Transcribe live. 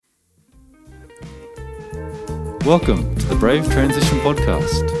Welcome to the Brave Transition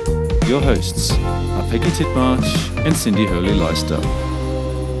Podcast. Your hosts are Peggy Titmarsh and Cindy Hurley-Leister.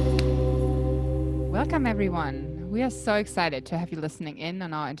 Welcome, everyone. We are so excited to have you listening in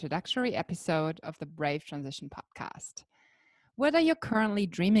on our introductory episode of the Brave Transition Podcast. Whether you're currently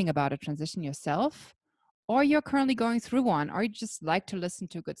dreaming about a transition yourself, or you're currently going through one, or you just like to listen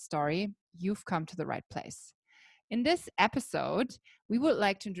to a good story, you've come to the right place. In this episode, we would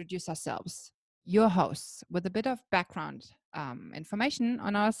like to introduce ourselves, your hosts, with a bit of background information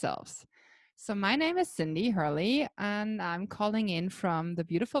on ourselves. So my name is Cindy Hurley, and I'm calling in from the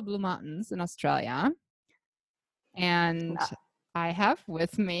beautiful Blue Mountains in Australia. And I have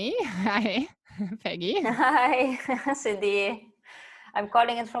with me, hi, Peggy. Hi, Cindy. I'm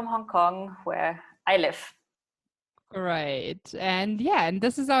calling in from Hong Kong, where I live. Great. And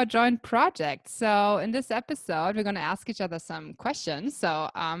this is our joint project. So in this episode, we're going to ask each other some questions. So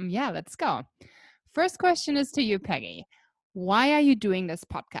let's go. First question is to you, Peggy. Why are you doing this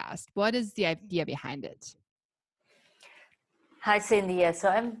podcast? What is the idea behind it? Hi, Cindy. Yeah, so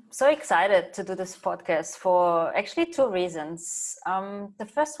I'm so excited to do this podcast for actually two reasons. The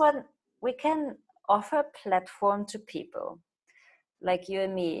first one, we can offer a platform to people like you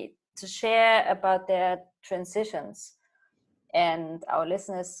and me to share about their transitions. And our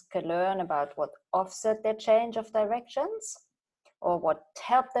listeners can learn about what offset their change of directions or what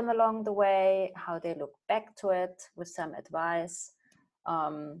helped them along the way, how they look back to it with some advice.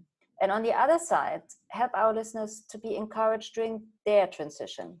 And on the other side, help our listeners to be encouraged during their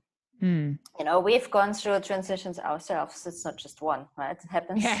transition. You know, we've gone through transitions ourselves. It's not just one, right? It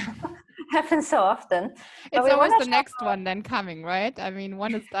happens, happens so often. It's always the next one then coming, right? I mean,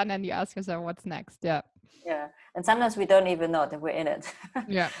 one is done and you ask yourself, what's next? Yeah. Yeah. And sometimes we don't even know that we're in it.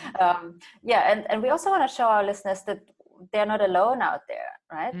 Yeah. And we also want to show our listeners that they're not alone out there,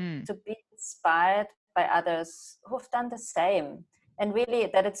 right? To be inspired by others who've done the same. And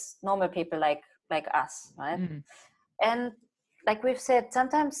really that it's normal people like us, right? And like we've said,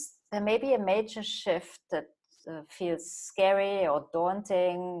 sometimes there may be a major shift that feels scary or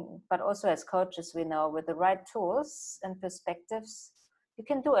daunting, but also as coaches, we know with the right tools and perspectives, you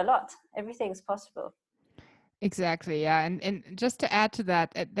can do a lot. Everything is possible. Exactly. Yeah. And just to add to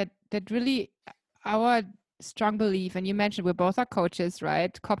that, that really our strong belief, and you mentioned we both are coaches,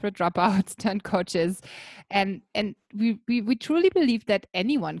 right? Corporate dropouts turned coaches. And we truly believe that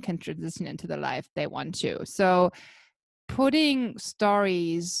anyone can transition into the life they want to. So putting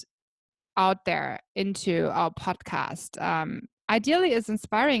stories out there into our podcast ideally is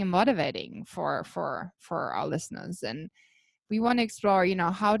inspiring and motivating for our listeners. And we want to explore,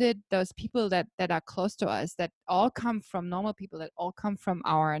 how did those people that are close to us, that all come from normal people, that all come from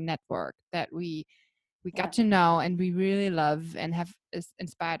our network, that we got to know and we really love and have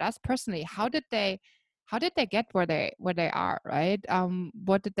inspired us personally, how did they get where they are, right?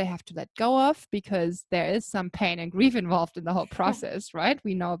 What did they have to let go of? Because there is some pain and grief involved in the whole process, right?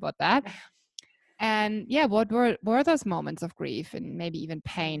 We know about that. And what were those moments of grief and maybe even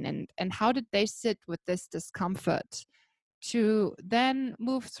pain, and how did they sit with this discomfort to then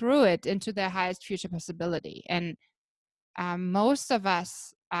move through it into their highest future possibility? And most of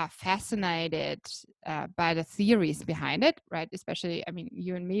us are fascinated by the theories behind it, right? Especially, I mean,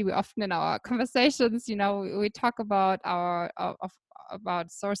 you and me, we often in our conversations, we talk about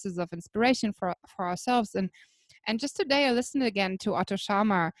about sources of inspiration for ourselves. And just today I listened again to Otto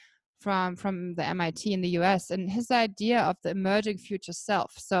Scharmer from the MIT in the US, and his idea of the emerging future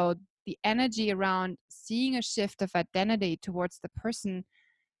self. So the energy around seeing a shift of identity towards the person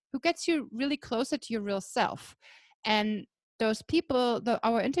who gets you really closer to your real self. And those people,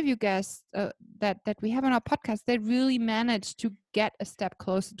 our interview guests that we have on our podcast, they really managed to get a step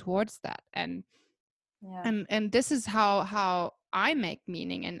closer towards that. And this is how I make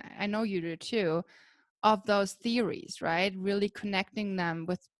meaning, and I know you do too, of those theories, right? Really connecting them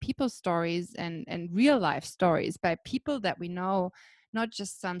with people's stories and real life stories by people that we know, not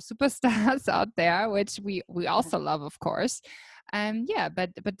just some superstars out there, which we also love, of course.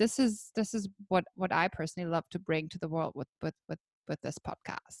 But this is what I personally love to bring to the world with this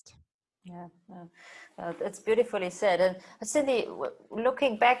podcast. It's beautifully said. And Cindy,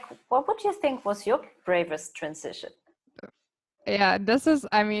 looking back, what would you think was your bravest transition? Yeah, this is,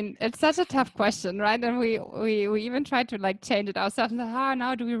 I mean, it's such a tough question, right? And we even tried to like change it ourselves. And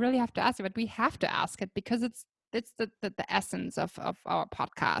now do we really have to ask it? But we have to ask it because it's the essence of our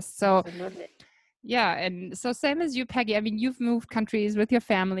podcast. So Absolutely. Yeah, and so same as you, Peggy. I mean, you've moved countries with your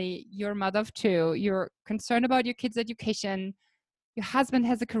family. You're a mother of two. You're concerned about your kids' education. Your husband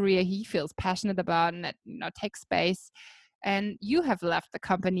has a career he feels passionate about and that takes space. and you have left the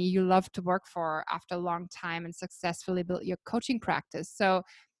company you love to work for after a long time and successfully built your coaching practice. So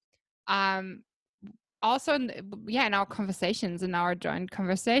also in our conversations, in our joint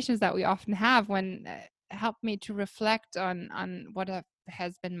conversations that we often have, when helped me to reflect on what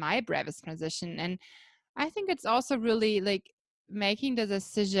has been my bravest transition. And I think it's also really like making the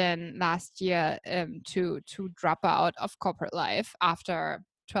decision last year to drop out of corporate life after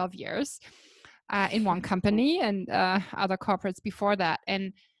 12 years in one company and other corporates before that,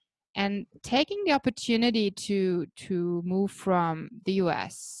 and taking the opportunity to move from the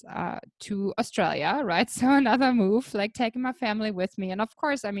US to Australia, right? So another move, like taking my family with me. And of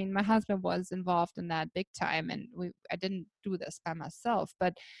course, I mean, my husband was involved in that big time, and I didn't do this by myself.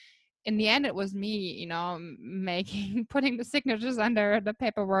 But in the end, it was me, you know, putting the signatures under the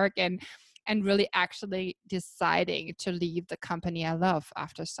paperwork and really actually deciding to leave the company I love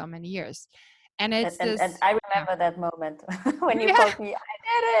after so many years. And it's and I remember that moment when you told me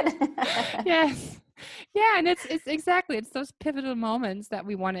I did it. Yes. Yeah, and it's exactly, it's those pivotal moments that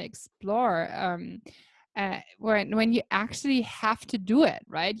we want to explore, when you actually have to do it,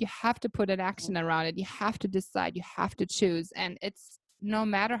 right? You have to put an action around it. You have to decide. You have to choose, and it's no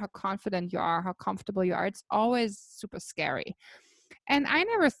matter how confident you are, how comfortable you are, it's always super scary. And I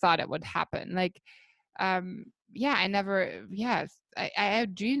never thought it would happen. Like, I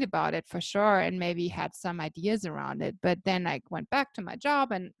dreamed about it for sure and maybe had some ideas around it, but then I went back to my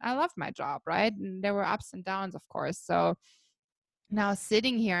job and I loved my job, right? And there were ups and downs, of course. So now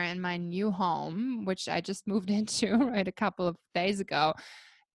sitting here in my new home, which I just moved into right a couple of days ago,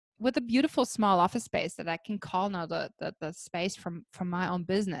 with a beautiful small office space that I can call now the space from my own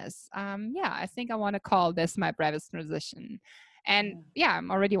business. I think I want to call this my bravest transition. And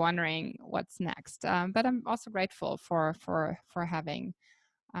I'm already wondering what's next. But I'm also grateful for having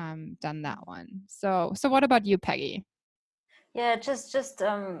done that one. So what about you, Peggy? Yeah, just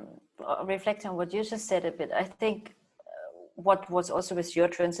reflecting on what you just said a bit. I think what was also with your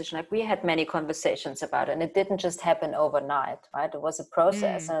transition, like we had many conversations about it, and it didn't just happen overnight, right? It was a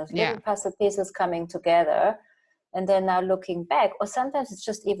process, and little puzzle pieces coming together. And then now looking back, or sometimes it's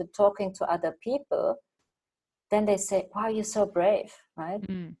just even talking to other people, then they say, wow, you're so brave, right?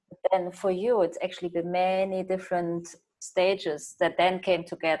 But then for you, it's actually been many different stages that then came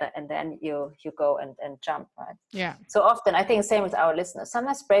together, and then you go and jump, right? Yeah. So often, I think same with our listeners,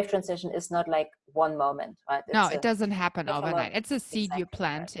 sometimes brave transition is not like one moment, right? No, it doesn't happen overnight. It's a seed you're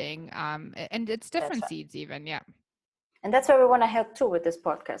planting, right. And it's different seeds even, And that's where we want to help too with this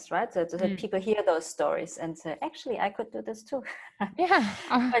podcast, right? So that people hear those stories and say, actually, I could do this too. Yeah.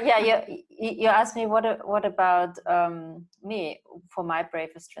 But you asked me what about me for my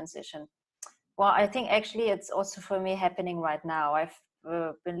bravest transition. Well, I think actually it's also for me happening right now. I've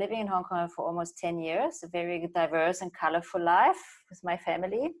been living in Hong Kong for almost 10 years, a very diverse and colorful life with my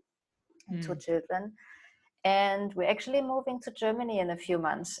family and 2 children. And we're actually moving to Germany in a few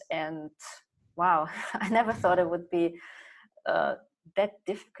months. And wow, I never thought it would be that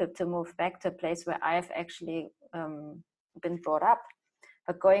difficult to move back to a place where I've actually been brought up.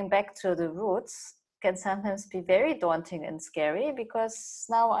 But going back to the roots can sometimes be very daunting and scary, because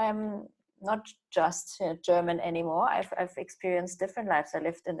now I'm not just German anymore. I've experienced different lives. I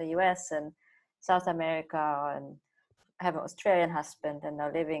lived in the US and South America, and I have an Australian husband, and now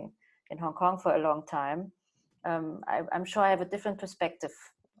living in Hong Kong for a long time. I'm sure I have a different perspective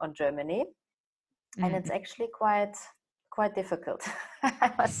on Germany, and it's actually quite difficult,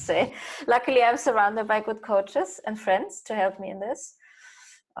 I must say. Luckily, I'm surrounded by good coaches and friends to help me in this.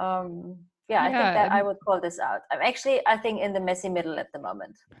 I think that I would call this out. I'm actually, I think, in the messy middle at the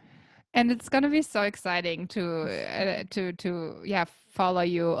moment. And it's going to be so exciting to follow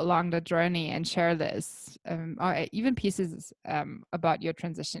you along the journey and share this, or even pieces about your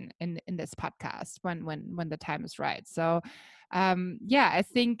transition in this podcast when the time is right. So, I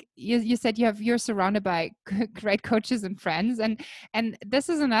think you said you're surrounded by great coaches and friends, and this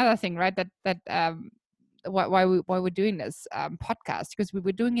is another thing, right? That why we're doing this podcast, because we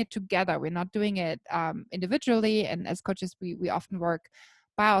were doing it together. We're not doing it individually, and as coaches, we often work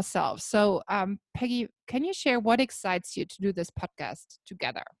by ourselves. So, Peggy, can you share what excites you to do this podcast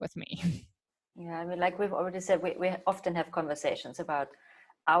together with me? Yeah, I mean, like we've already said, we often have conversations about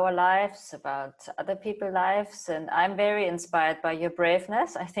our lives, about other people's lives, and I'm very inspired by your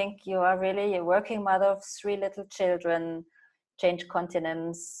braveness. I think you are really a working mother of 3 little children, changed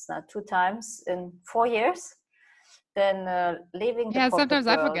continents 2 times in 4 years. Then leaving the corporate sometimes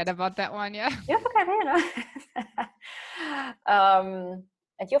world. I forget about that one. Yeah, you forget,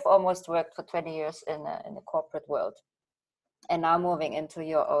 and you've almost worked for 20 years in the corporate world, and now moving into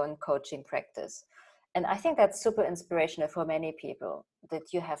your own coaching practice. And I think that's super inspirational for many people,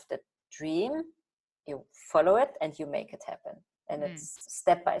 that you have the dream, you follow it, and you make it happen. And it's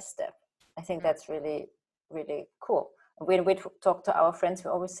step by step. I think that's really, really cool. When we talk to our friends,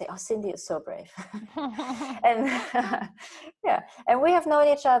 we always say, "Oh, Cindy is so brave." And yeah, and we have known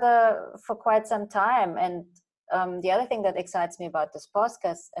each other for quite some time. And the other thing that excites me about this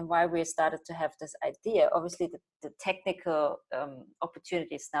podcast and why we started to have this idea, obviously the technical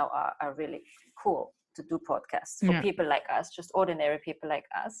opportunities now are really cool to do podcasts for people like us, just ordinary people like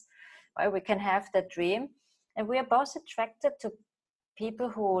us, right? We can have that dream, and we are both attracted to people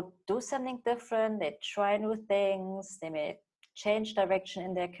who do something different. They try new things, they may change direction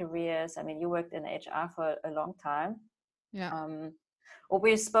in their careers. I mean, you worked in HR for a long time. Or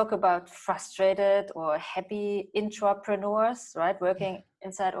we spoke about frustrated or happy intrapreneurs, right? Working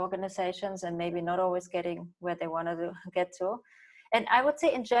inside organizations and maybe not always getting where they want to get to. And I would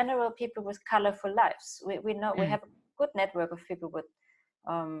say in general, people with colorful lives. We know we have a good network of people with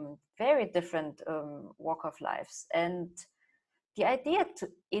very different walk of lives. And the idea to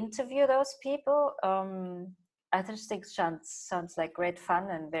interview those people, I just think sounds like great fun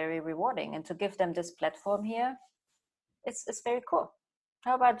and very rewarding. And to give them this platform here, it's very cool.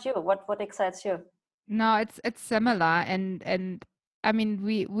 How about you? What excites you? No, it's similar, and I mean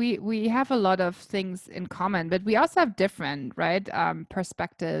we have a lot of things in common, but we also have different, right,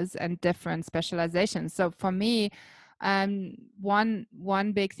 perspectives and different specializations. So for me,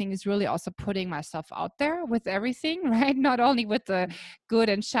 one big thing is really also putting myself out there with everything, right? Not only with the good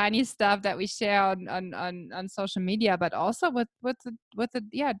and shiny stuff that we share on social media, but also with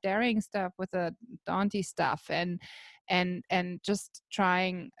the daring stuff, with the daunty stuff, and just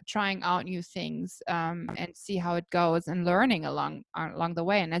trying out new things, and see how it goes, and learning along the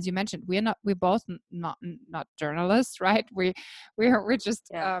way. And as you mentioned, we're both not journalists, right? We're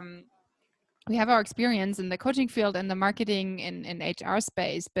just we have our experience in the coaching field and the marketing in HR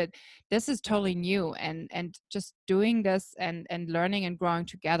space, but this is totally new, and just doing this and learning and growing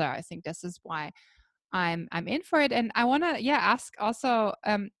together. I think this is why I'm in for it. And I want to ask also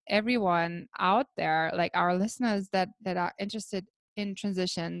everyone out there, like our listeners that are interested in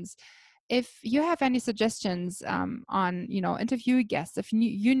transitions, if you have any suggestions on interview guests, if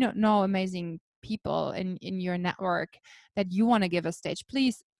you know amazing people in your network that you want to give a stage,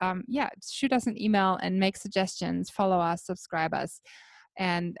 please shoot us an email and make suggestions, follow us, subscribe us,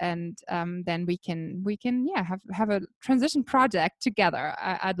 and then we can have a transition project together.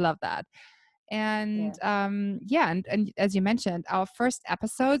 I'd love that. And and as you mentioned, our first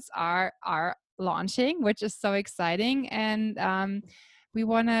episodes are launching, which is so exciting. And we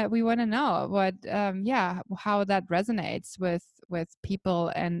want to know what how that resonates with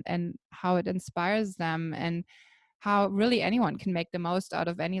people, and how it inspires them, and how really anyone can make the most out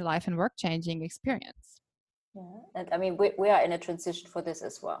of any life and work changing experience. Yeah, and I mean, we are in a transition for this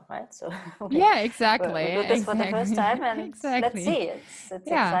as well, right? So exactly. we do this for the first time, and let's see. It's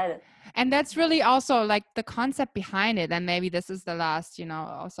exciting. And that's really also like the concept behind it. And maybe this is the last,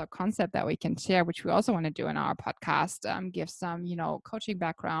 also concept that we can share, which we also want to do in our podcast, give some, coaching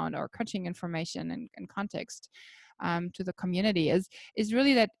background or coaching information and context to the community, is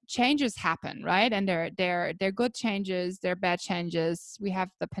really that changes happen, right? And they're good changes, they're bad changes. We have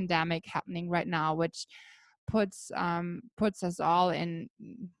the pandemic happening right now, which puts us all in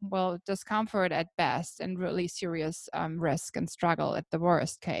discomfort at best, and really serious risk and struggle at the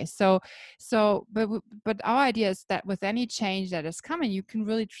worst case. But our idea is that with any change that is coming, you can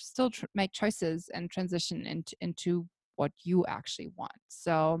really still make choices and transition into what you actually want.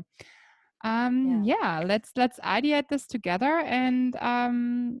 So let's ideate this together, and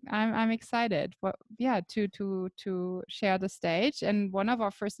I'm excited to share the stage. And one of our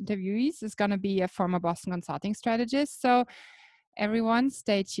first interviewees is going to be a former Boston Consulting strategist, so everyone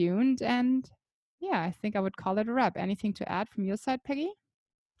stay tuned. And I think I would call it a wrap. Anything to add from your side, Peggy?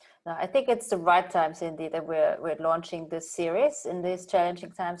 No, I think it's the right time, Cindy, that we're launching this series in these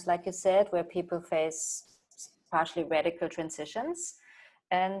challenging times, like you said, where people face partially radical transitions.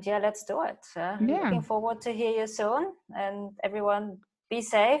 And let's do it. Looking forward to hear you soon. And everyone, be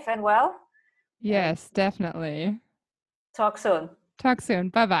safe and well. Yes, definitely. Talk soon.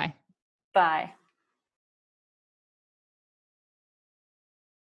 Bye-bye. Bye.